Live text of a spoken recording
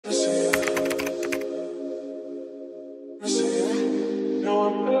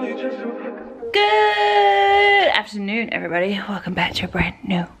Good afternoon, everybody. Welcome back to a brand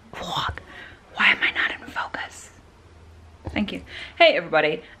new vlog. Why am I not in focus? Thank you. Hey,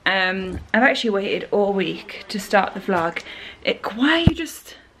 everybody. I've actually waited all week to start the vlog.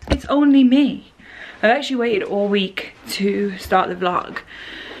 It's only me. I've actually waited all week to start the vlog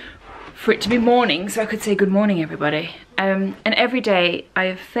for it to be morning so I could say good morning, everybody. And every day I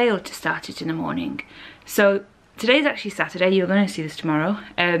have failed to start it in the morning. So today's actually Saturday. You're going to see this tomorrow.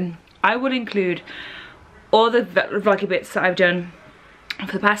 I will include all the vloggy bits that I've done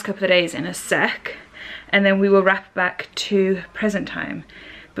for the past couple of days in a sec, and then we will wrap back to present time.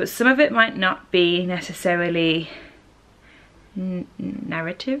 But some of it might not be necessarily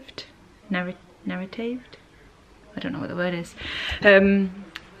narratived. I don't know what the word is.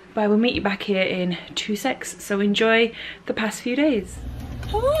 But I will meet you back here in 2 secs, so enjoy the past few days.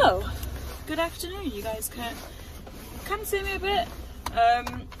 Hello, good afternoon. You guys can see me a bit.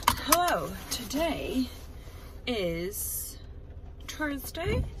 Hello, today is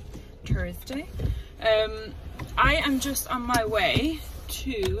Thursday. I am just on my way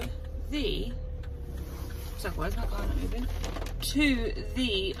to the, why is my car not moving? To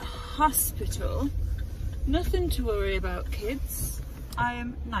the hospital. Nothing to worry about, kids. I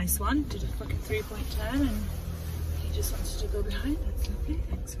am, nice one, did a fucking 3-point turn and he just wanted to go behind. That's lovely,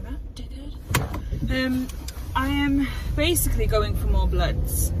 thanks for that, dickhead. I am basically going for more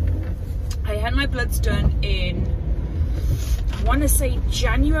bloods. I had my bloods done in, I want to say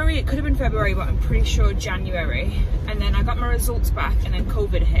January, it could have been February, but I'm pretty sure January. And then I got my results back and then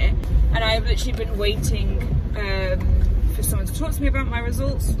COVID hit. And I've literally been waiting for someone to talk to me about my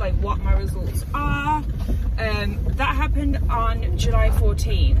results, like what my results are. That happened on July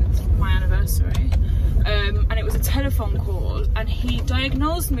 14th, my anniversary. And it was a telephone call, and he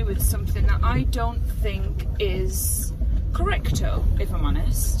diagnosed me with something that I don't think is correcto, if I'm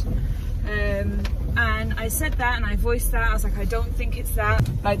honest. And I said that, and I voiced that. I was like, I don't think it's that.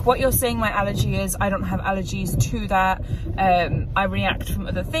 Like, what you're saying my allergy is, I don't have allergies to that. I react from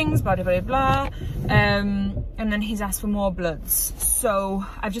other things, blah, blah, blah, blah. And then he's asked for more bloods. So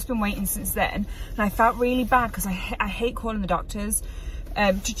I've just been waiting since then. And I felt really bad because I hate calling the doctors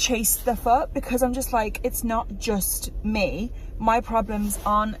to chase stuff up, because I'm just like, it's not just me. My problems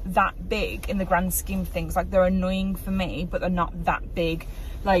aren't that big in the grand scheme of things. Like, they're annoying for me, but they're not that big,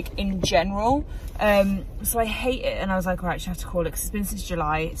 like, in general. So I hate it, and I was like, all right, I have to call it, because it's been since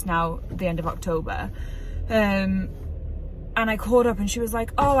July. It's now the end of October. And I called up and she was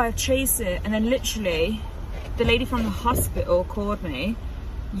like, oh, I'll chase it. And then literally the lady from the hospital called me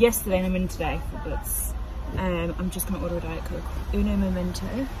yesterday, and I'm in today for bloods. I'm just gonna order a Diet Coke. Uno momento.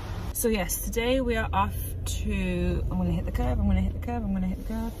 So yes, today we are off to, I'm gonna hit the curb, I'm gonna hit the curb, I'm gonna hit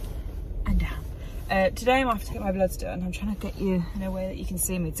the curb, and down. Today I'm off to get my bloods done. I'm trying to get you in a way that you can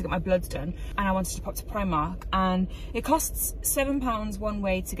see me to get my bloods done. And I wanted to pop to Primark, and it costs £7 one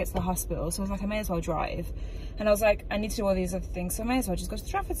way to get to the hospital. So I was like, I may as well drive. And I was like, I need to do all these other things, so I may as well just go to the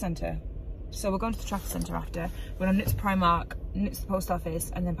Trafford Centre. So we're going to the Trafford Centre after. We're gonna nip to Primark, nip to the post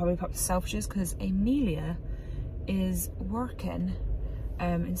office, and then probably pop to Selfridges, because Amelia is working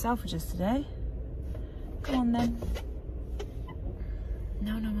in Selfridges today. Come on then.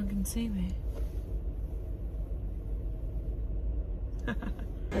 No one can see me.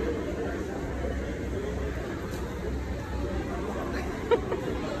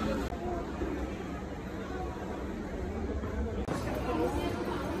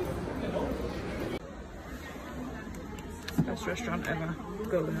 Best restaurant ever.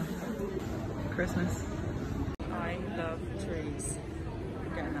 Go there. Christmas. I love trees.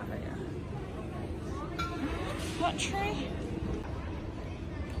 I'm getting that later. What tree?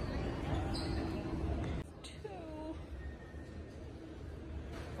 2.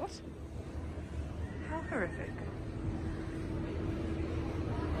 What? How horrific.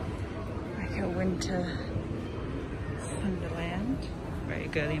 Like a winter wonderland. Very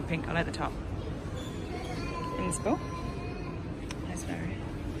girly and pink. I like the top. Inspo. Nice berry.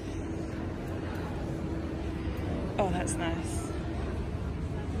 Oh, that's nice.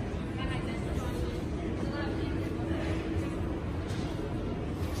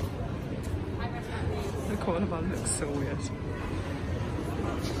 The corner bar looks so weird.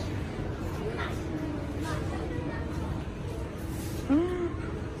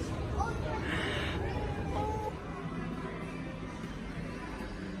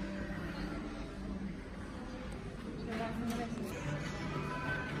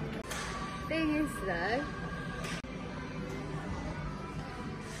 Thing is though,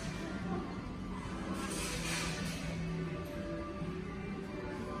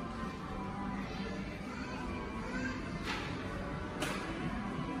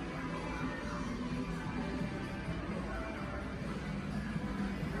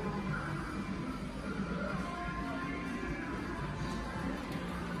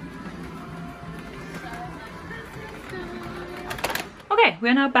 Okay, we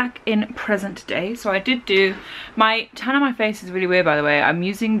are now back in present day. So I did do, my tan on my face is really weird, by the way. I'm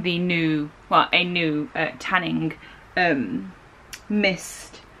using the new, well, a new tanning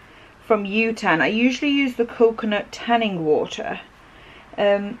mist from U-Tan. I usually use the coconut tanning water,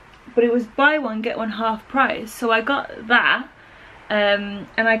 but it was buy one get one half price, so I got that, and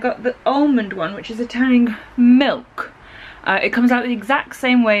I got the almond one, which is a tanning milk. It comes out the exact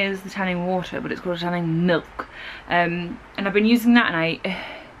same way as the tanning water, but it's called tanning milk. And I've been using that, and I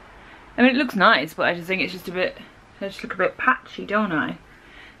mean, it looks nice, but I just think it's just a bit, I just look a bit patchy, don't I?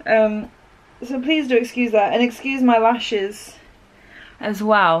 So please do excuse that, and excuse my lashes as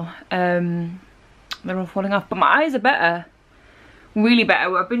well. They're all falling off, but my eyes are better, really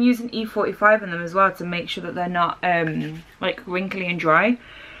better. I've been using E45 in them as well to make sure that they're not like wrinkly and dry.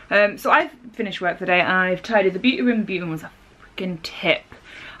 So I've finished work for the day, and I've tidied the beauty room. The beauty room was a freaking tip.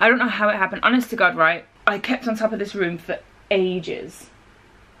 I don't know how it happened, honest to God, right? I kept on top of this room for ages,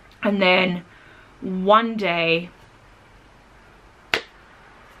 and then one day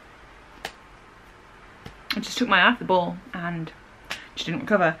I just took my eye off the ball and just didn't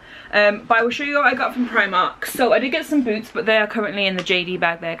recover. But I will show you what I got from Primark. So I did get some boots, but they are currently in the JD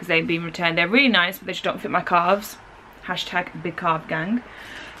bag there because they've been returned. They're really nice, but they just don't fit my calves. Hashtag big calf gang.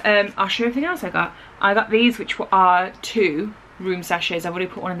 I'll show you everything else I got. I got these, which are 2 room sachets. I've already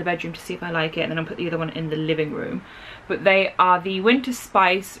put one in the bedroom to see if I like it, and then I'll put the other one in the living room. But they are the Winter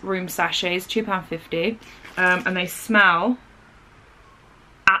Spice room sachets, £2.50, and they smell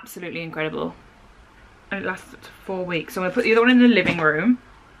absolutely incredible. And it lasts up to 4 weeks. So I'm gonna put the other one in the living room,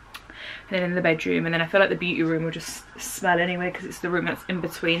 and then in the bedroom, and then I feel like the beauty room will just smell anyway because it's the room that's in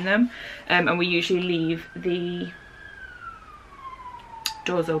between them, and we usually leave the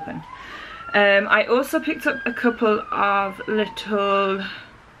doors open. I also picked up a couple of little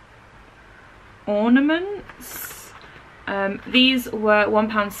ornaments. These were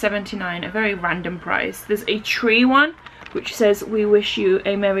 £1.79, a very random price. There's a tree one which says "We wish you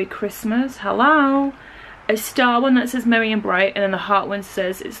a Merry Christmas." Hello. A star one that says "Merry and Bright," and then the heart one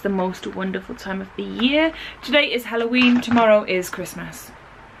says "It's the most wonderful time of the year." Today is Halloween, tomorrow is Christmas.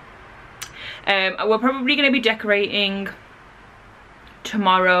 We're probably going to be decorating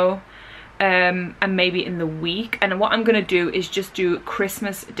tomorrow, and maybe in the week, and what I'm gonna do is just do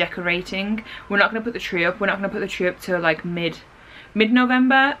Christmas decorating. We're not gonna put the tree up. We're not gonna put the tree up till like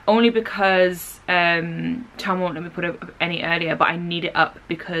mid-November, only because Tom won't let me put it up any earlier, but I need it up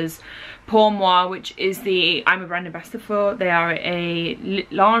because Pour Moi, which is I'm a brand ambassador for, they are a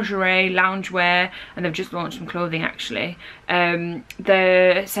lingerie, loungewear, and they've just launched some clothing actually.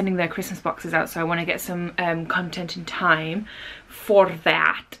 They're sending their Christmas boxes out, so I want to get some content in time for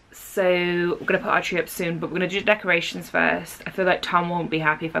that. So we're gonna put our tree up soon, but we're gonna do decorations first. I feel like Tom won't be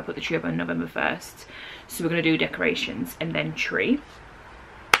happy if I put the tree up on November 1st. So we're gonna do decorations and then tree.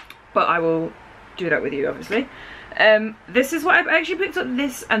 But I will do that with you, obviously. This is what I've actually picked up,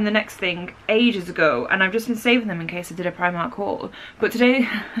 this and the next thing, ages ago, and I've just been saving them in case I did a Primark haul. But today,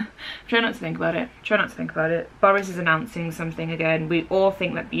 try not to think about it. Try not to think about it. Boris is announcing something again. We all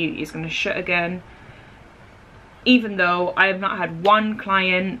think that beauty is gonna shut again. Even though I have not had one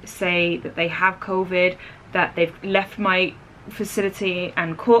client say that they have COVID, that they've left my facility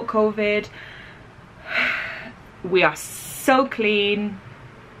and caught COVID. We are so clean.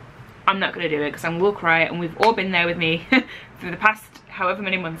 I'm not going to do it because I will cry, and we've all been there with me for the past however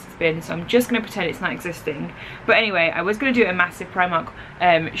many months it's been, so I'm just going to pretend it's not existing. But anyway, I was going to do a massive Primark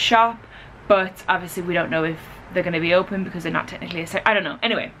shop, but obviously we don't know if they're going to be open because they're not technically I don't know.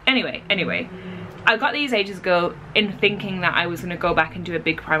 Anyway. I got these ages ago in thinking that I was going to go back and do a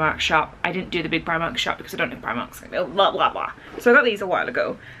big Primark shop. I didn't do the big Primark shop because I don't know if Primark's going to be blah blah blah. So I got these a while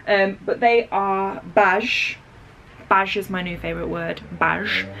ago. But they are beige. Beige is my new favourite word.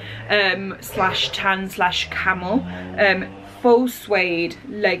 Beige. Slash tan slash camel. Faux suede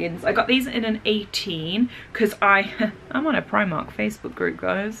leggings. I got these in an 18 because I'm on a Primark Facebook group,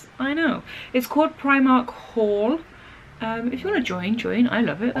 guys. I know. It's called Primark Haul. If you want to join. I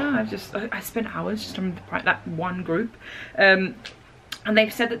love it. I spent hours just on that one group, and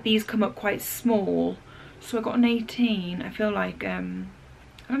they've said that these come up quite small, so I got an 18. I feel like I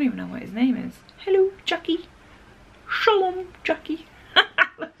don't even know what his name is. Hello, Jackie. Shalom, Jackie. I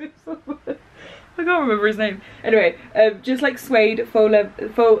can't remember his name. Anyway, just like suede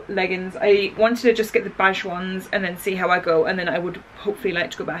faux leggings. I wanted to just get the beige ones and then see how I go, and then I would hopefully like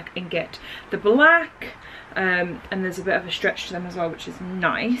to go back and get the black. And there's a bit of a stretch to them as well, which is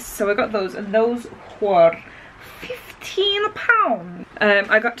nice. So I got those, and those were £15.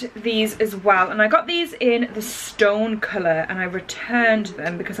 I got these as well, and I got these in the stone colour, and I returned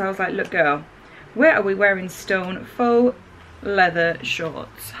them because I was like, look girl, where are we wearing stone? Faux leather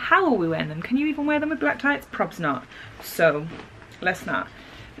shorts. How are we wearing them? Can you even wear them with black tights? Probs not. So let's not.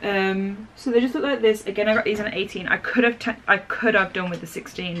 So they just look like this. Again, I got these in 18. I could have done with the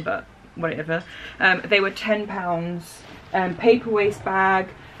 16, but whatever. They were £10. Paper waist bag,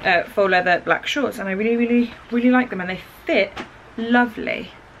 faux leather black shorts, and I really like them, and they fit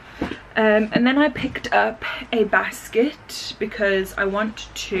lovely. And then I picked up a basket because I want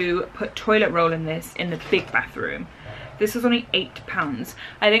to put toilet roll in this in the big bathroom. This was only £8.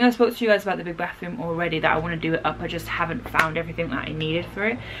 I think I spoke to you guys about the big bathroom already, that I want to do it up. I just haven't found everything that I needed for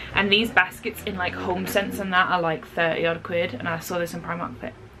it. And these baskets in like Home Sense and that are like 30 odd quid, and I saw this in Primark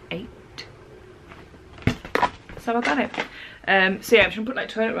for 8. So I got it. So yeah, I'm just gonna put like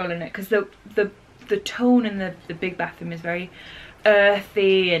toilet roll in it, because the tone in the big bathroom is very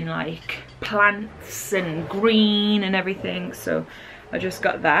earthy and like plants and green and everything. So I just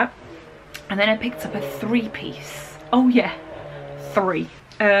got that. And then I picked up a 3-piece. Oh yeah, 3.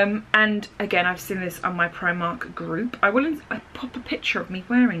 And again, I've seen this on my Primark group. I pop a picture of me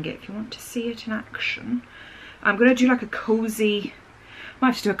wearing it if you want to see it in action. I'm gonna do like a cozy, might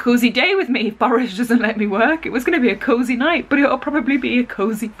have to do a cozy day with me if Boris doesn't let me work. It was gonna be a cozy night, but it'll probably be a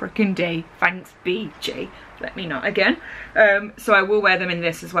cozy freaking day. Thanks BJ, let me know again. So I will wear them in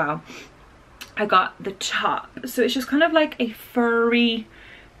this as well. I got the top, so it's just kind of like a furry,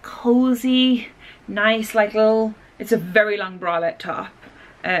 cozy, nice like little, it's a very long bralette top.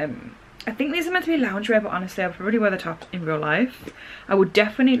 I think these are meant to be loungewear, but honestly I'll probably wear the top in real life. I would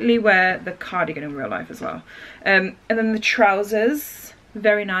definitely wear the cardigan in real life as well. And then the trousers,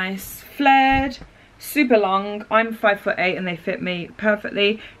 very nice, flared, super long. I'm 5'8" and they fit me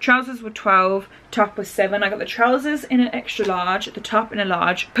perfectly. Trousers were 12, top was 7. I got the trousers in an extra large, the top in a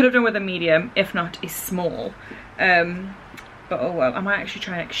large. Could have done with a medium, if not a small. But oh well, I might actually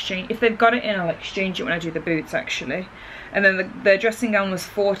try and exchange. If they've got it in, I'll exchange it when I do the boots actually. And then the dressing gown was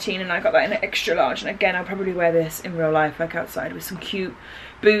 14 and I got that in an extra large. And again, I'll probably wear this in real life, like outside, with some cute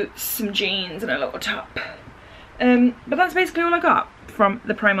boots, some jeans and a little top. But that's basically all I got from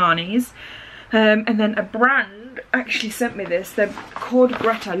the Primarnies. And then a brand actually sent me this. They're called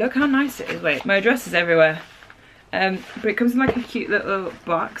Gretta. Look how nice it is. Wait, my address is everywhere. But it comes in like a cute little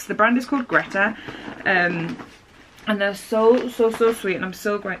box. The brand is called Gretta. And they're so sweet, and I'm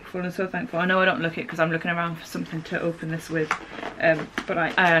so grateful and so thankful. I know I don't look it because I'm looking around for something to open this with, but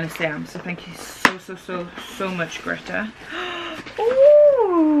I honestly am. So thank you so much, Greta.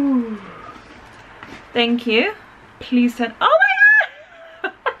 Ooh, thank you. Please send. Oh my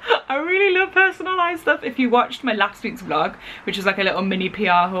god, I really love personalised stuff. If you watched my last week's vlog, which was like a little mini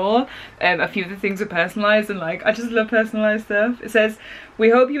PR haul, a few of the things are personalised, and like I just love personalised stuff. It says,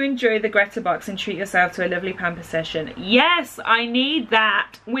 "We hope you enjoy the Greta box and treat yourself to a lovely pamper session." Yes, I need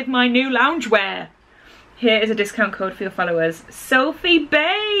that with my new loungewear. Here is a discount code for your followers,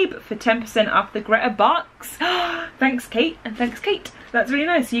 SophieBabe, for 10% off the Greta box. Thanks Kate, and thanks Kate. That's really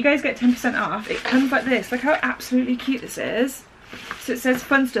nice. So you guys get 10% off. It comes like this. Look how absolutely cute this is. So it says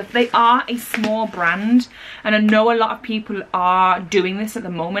fun stuff. They are a small brand, and I know a lot of people are doing this at the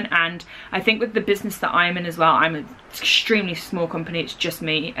moment, and I think with the business that I'm in as well, I'm an extremely small company, it's just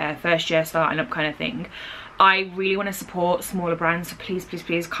me, first year starting up kind of thing. I really want to support smaller brands, so please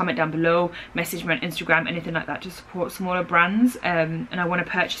comment down below, message me on Instagram, anything like that to support smaller brands, and I want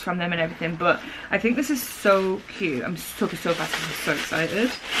to purchase from them and everything. But I think this is so cute. I'm so fast, I'm so excited.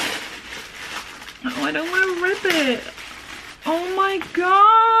 Oh, I don't want to rip it. Oh my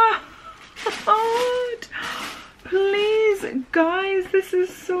god, please guys, this is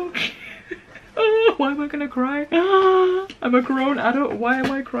so cute. Oh, why am I gonna cry? I'm a grown adult, why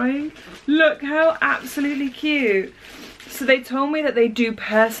am I crying? Look how absolutely cute. So they told me that they do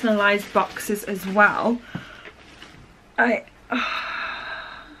personalized boxes as well. I've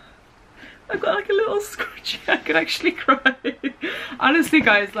got like a little scratch. I could actually cry. Honestly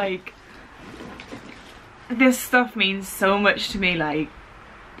guys, like, this stuff means so much to me. Like,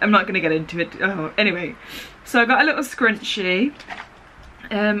 I'm not gonna get into it. Oh, anyway, so I got a little scrunchie,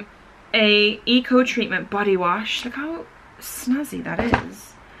 a eco treatment body wash. Look how snazzy that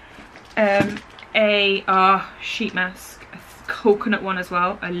is. A sheet mask, a coconut one as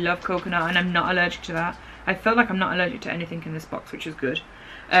well. I love coconut, and I'm not allergic to that. I feel like I'm not allergic to anything in this box, which is good.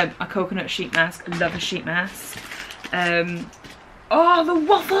 A coconut sheet mask. I love a sheet mask. Oh, the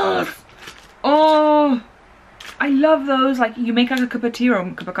waffles. Oh, I love those. Like, you make like a cup of tea or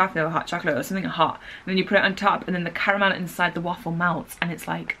a cup of coffee or hot chocolate or something hot, and then you put it on top, and then the caramel inside the waffle melts, and it's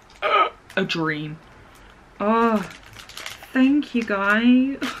like a dream. Oh, thank you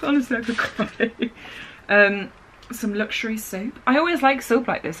guys. Honestly, I could cry. some luxury soap. I always like soap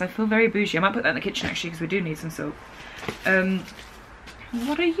like this. I feel very bougie. I might put that in the kitchen actually because we do need some soap.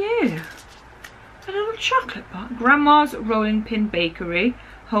 What are you? A little chocolate bar. Grandma's Rolling Pin Bakery.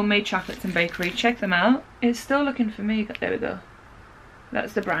 Homemade chocolates and bakery. Check them out. It's still looking for me. There we go.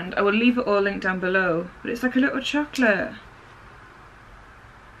 That's the brand. I will leave it all linked down below. But it's like a little chocolate.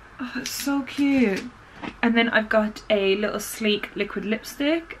 Oh, it's so cute. And then I've got a little sleek liquid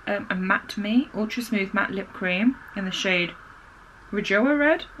lipstick, a Matte Me Ultra Smooth Matte Lip Cream in the shade Rajoa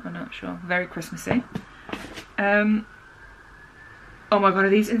Red. I'm not sure. Very Christmassy. Oh my god, are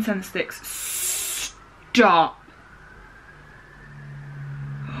these incense sticks? Stop!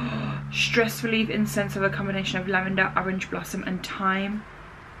 Stress relief incense of a combination of lavender, orange blossom and thyme.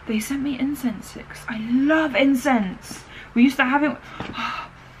 They sent me incense sticks. I love incense. We used to have it.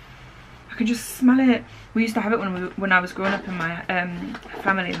 I can just smell it. We used to have it when I was growing up in my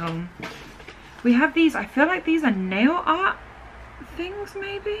family home. We have these. I feel like these are nail art things,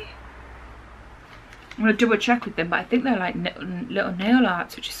 maybe. I'm gonna double check with them, but I think they're like little nail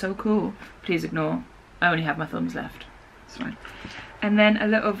arts, which is so cool. Please ignore. I only have my thumbs left. It's fine. And then a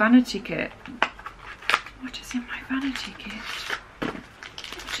little vanity kit. What is in my vanity kit?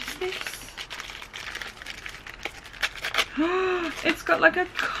 What is this? It's got like a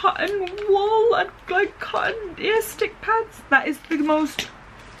cotton wool and like cotton ear stick pads. That is the most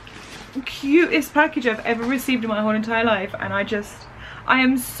cutest package I've ever received in my whole entire life, and I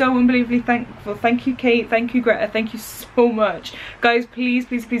am so unbelievably thankful. Thank you, Kate. Thank you, Greta. Thank you so much, guys. Please,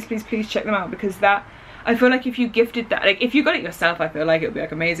 please, please, please, please check them out, because that, I feel like if you gifted that, like if you got it yourself, I feel like it would be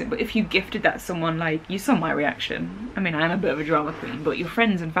like amazing. But if you gifted that to someone, like, you saw my reaction. I mean, I am a bit of a drama queen, but your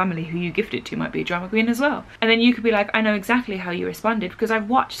friends and family who you gift it to might be a drama queen as well. And then you could be like, I know exactly how you responded because I've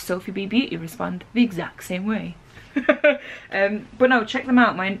watched SophieBBeauty respond the exact same way. But no, check them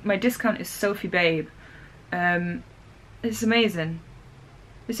out. My discount is SophieBabe. It's amazing.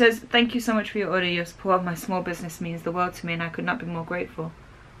 It says, thank you so much for your order. Your support of my small business means the world to me and I could not be more grateful.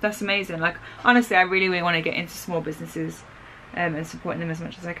 That's amazing. Like, honestly, I really, really want to get into small businesses and supporting them as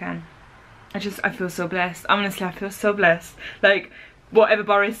much as I can. I feel so blessed. Honestly, I feel so blessed. Like, whatever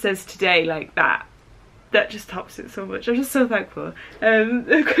Boris says today, like that just tops it so much. I'm just so thankful. I'm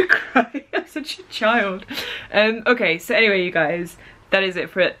gonna cry. I'm such a child. Okay, so anyway, you guys, that is it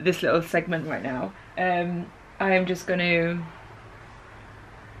for this little segment right now. I am just gonna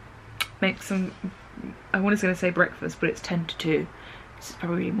make some, I was gonna say breakfast, but it's 10 to 2. It's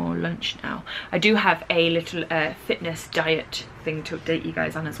probably more lunch now. I do have a little fitness diet thing to update you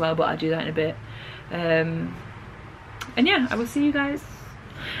guys on as well, but I'll do that in a bit. And yeah, I will see you guys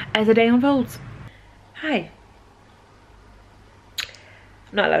as the day unfolds. Hi.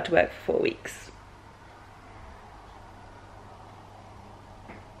 I'm not allowed to work for 4 weeks.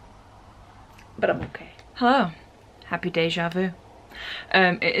 But I'm okay. Hello. Happy deja vu.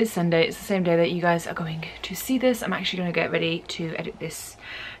 It is Sunday. It's the same day that you guys are going to see this. I'm actually going to get ready to edit this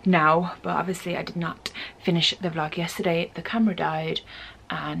now, but obviously I did not finish the vlog yesterday. The camera died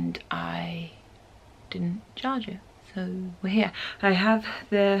and I didn't charge it, so we're here. I have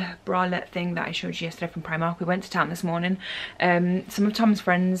the bralette thing that I showed you yesterday from Primark. We went to town this morning. Some of Tom's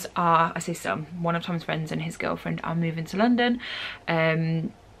friends are, I say some, one of Tom's friends and his girlfriend are moving to London,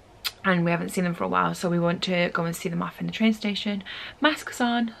 and we haven't seen them for a while, so we want to go and see them off in the train station. Masks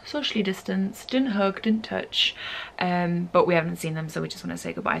on, socially distanced, didn't hug, didn't touch, but we haven't seen them, so we just want to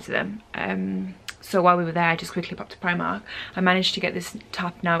say goodbye to them. So while we were there, I just quickly popped to Primark. I managed to get this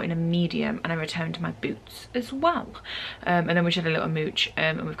top now in a medium, and I returned my boots as well. And then we just had a little mooch,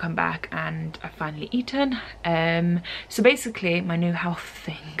 and we've come back and I've finally eaten. So basically my new health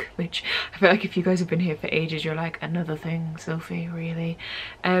thing, which I feel like if you guys have been here for ages, you're like, another thing, Sophie, really?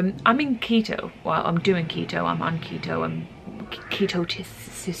 I'm in keto. Well, I'm doing keto, I'm on keto, I'm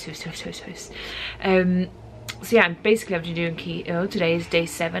ketosis. So yeah, basically I've been doing keto. Today is day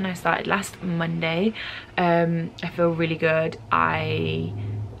 7. I started last Monday. I feel really good. I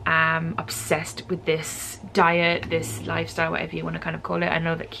am obsessed with this diet, this lifestyle, whatever you want to kind of call it. I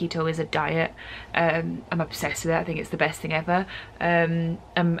know that keto is a diet. I'm obsessed with it. I think it's the best thing ever. And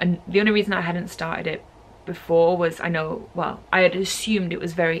the only reason I hadn't started it before was, I had assumed it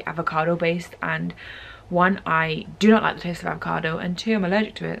was very avocado based, and 1, I do not like the taste of avocado, and 2, I'm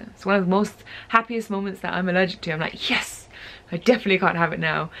allergic to it. It's one of the most happiest moments that I'm allergic to. I'm like, yes, I definitely can't have it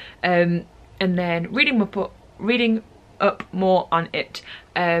now. And then reading up more on it,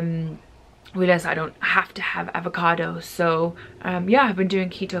 realized I don't have to have avocado. So yeah, I've been doing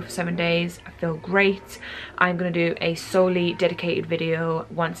keto for 7 days. I feel great. I'm gonna do a solely dedicated video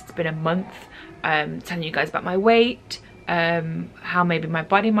once it's been a month, telling you guys about my weight, how maybe my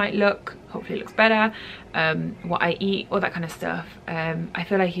body might look. Hopefully it looks better. What I eat, all that kind of stuff. I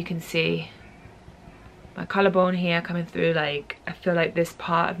feel like you can see my collarbone here coming through. Like, I feel like this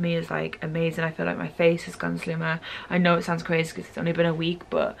part of me is like amazing. I feel like my face has gone slimmer. I know it sounds crazy because it's only been a week,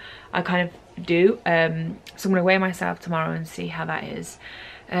 but I kind of do. So I'm gonna weigh myself tomorrow and see how that is.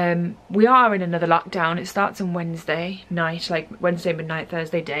 We are in another lockdown. It starts on Wednesday night, like Wednesday midnight,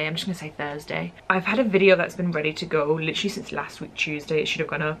 Thursday day. I'm just gonna say Thursday. I've had a video that's been ready to go literally since last week Tuesday. It should have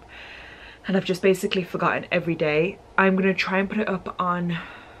gone up, and I've just basically forgotten every day. I'm gonna try and put it up on,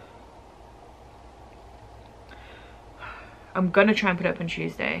 I'm gonna try and put it up on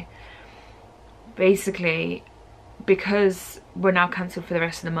Tuesday. Basically, because we're now cancelled for the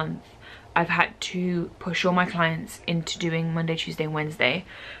rest of the month, I've had to push all my clients into doing Monday, Tuesday and Wednesday.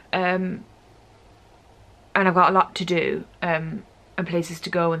 And I've got a lot to do, and places to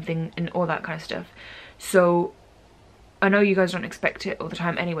go and all that kind of stuff. So I know you guys don't expect it all the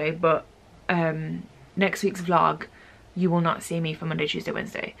time anyway, but next week's vlog, you will not see me for Monday, Tuesday,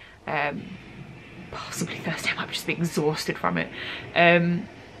 Wednesday. Possibly Thursday. I might just be exhausted from it.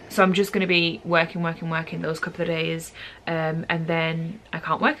 So I'm just going to be working those couple of days, and then I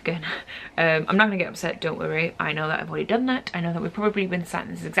can't work again. I'm not going to get upset, don't worry. I know that I've already done that. I know that we've probably been sat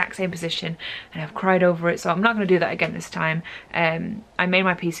in this exact same position and I've cried over it, so I'm not going to do that again this time. I made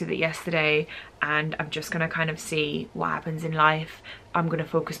my peace with it yesterday, and I'm just going to kind of see what happens in life. I'm going to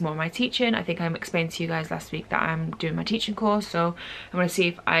focus more on my teaching. I think I explained to you guys last week that I'm doing my teaching course, so I'm going to see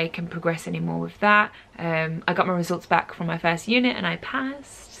if I can progress any more with that. I got my results back from my first unit and I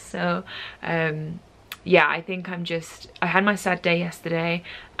passed. So yeah, I think I had my sad day yesterday,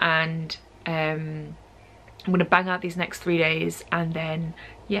 and I'm gonna bang out these next 3 days, and then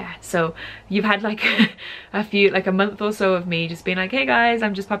yeah. So you've had like a month or so of me just being like, hey guys,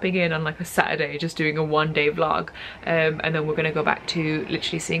 I'm just popping in on like a Saturday, just doing a one-day vlog, and then we're gonna go back to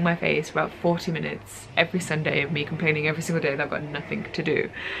literally seeing my face for about 40 minutes every Sunday of me complaining every single day that I've got nothing to do.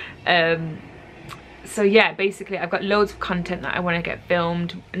 So yeah, basically I've got loads of content that I want to get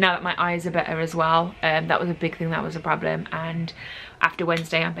filmed now that my eyes are better as well. That was a big thing, that was a problem, and after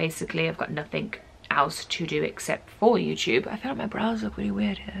Wednesday I've got nothing else to do except for YouTube. I feel like my brows look really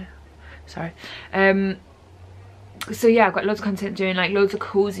weird here, sorry. So yeah, I've got loads of content doing, like loads of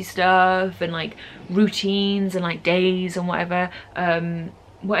cozy stuff and like routines and like days and whatever.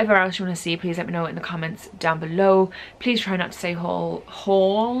 Whatever else you want to see, please let me know in the comments down below. Please try not to say hauls,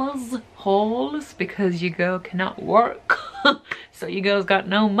 because your girl cannot work. So your girl's got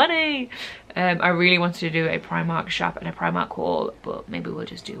no money. I really wanted to do a Primark shop and a Primark haul, but maybe we'll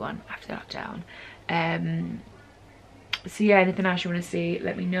just do one after lockdown. So yeah, anything else you want to see,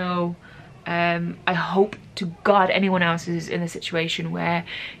 let me know. I hope to God anyone else is in a situation where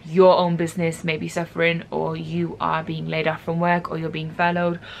your own business may be suffering, or you are being laid off from work, or you're being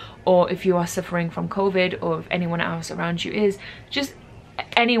furloughed, or if you are suffering from COVID, or if anyone else around you is, just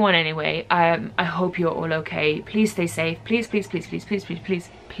anyone anyway. I hope you're all okay. Please stay safe. Please stay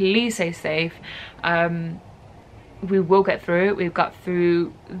safe. We will get through it. We've got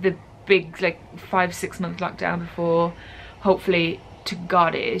through the big like 5-6 month lockdown before. Hopefully, to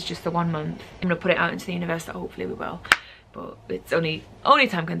God, it is just the 1 month. I'm gonna put it out into the universe that hopefully we will, but it's only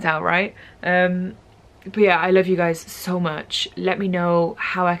time can tell, right? But yeah, I love you guys so much. Let me know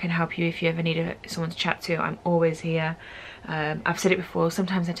how I can help you if you ever need someone to chat to. I'm always here. I've said it before,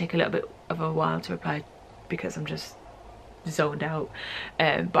 sometimes I take a little bit of a while to reply because I'm just zoned out,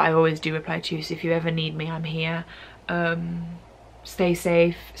 but I always do reply to you. So if you ever need me, I'm here. Stay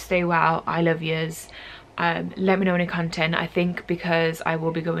safe, stay well. I love yous. Let me know any content. I think because I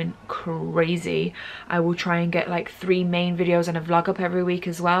will be going crazy, I will try and get like 3 main videos and a vlog up every week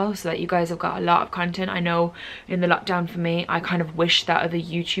as well, so that you guys have got a lot of content. I know in the lockdown for me, I kind of wish that other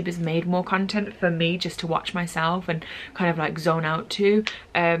YouTubers made more content for me just to watch myself and kind of like zone out to.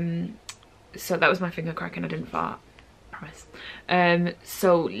 So that was my finger cracking, I didn't fart, promise.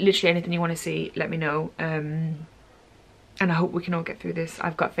 So literally anything you want to see, let me know. And I hope we can all get through this.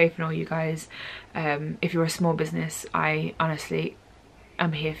 I've got faith in all you guys. If you're a small business, I honestly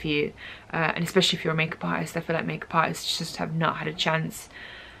am here for you. And especially if you're a makeup artist, I feel like makeup artists just have not had a chance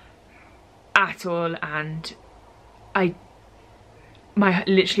at all. And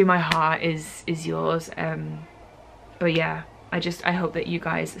literally my heart is yours. But yeah, I hope that you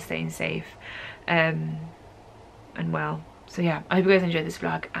guys are staying safe and well. So yeah, I hope you guys enjoyed this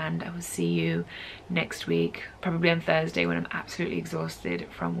vlog, and I will see you next week, probably on Thursday, when I'm absolutely exhausted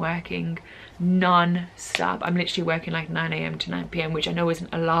from working non-stop. I'm literally working like 9 AM to 9 PM, which I know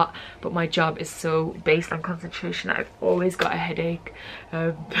isn't a lot, but my job is so based on concentration. I've always got a headache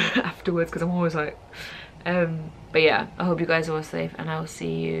afterwards, because I'm always like But yeah, I hope you guys are all safe, and I will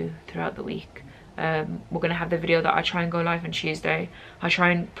see you throughout the week. We're gonna have the video that I try and go live on Tuesday. I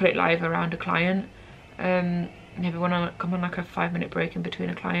try and put it live around a client. Maybe when I come on like a 5-minute break in between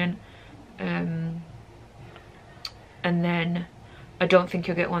a client. And then I don't think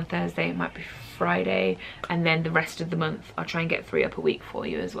you'll get one Thursday, it might be Friday, and then the rest of the month I'll try and get 3 up a week for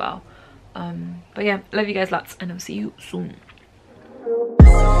you as well. But yeah, love you guys lots, and I'll see you soon.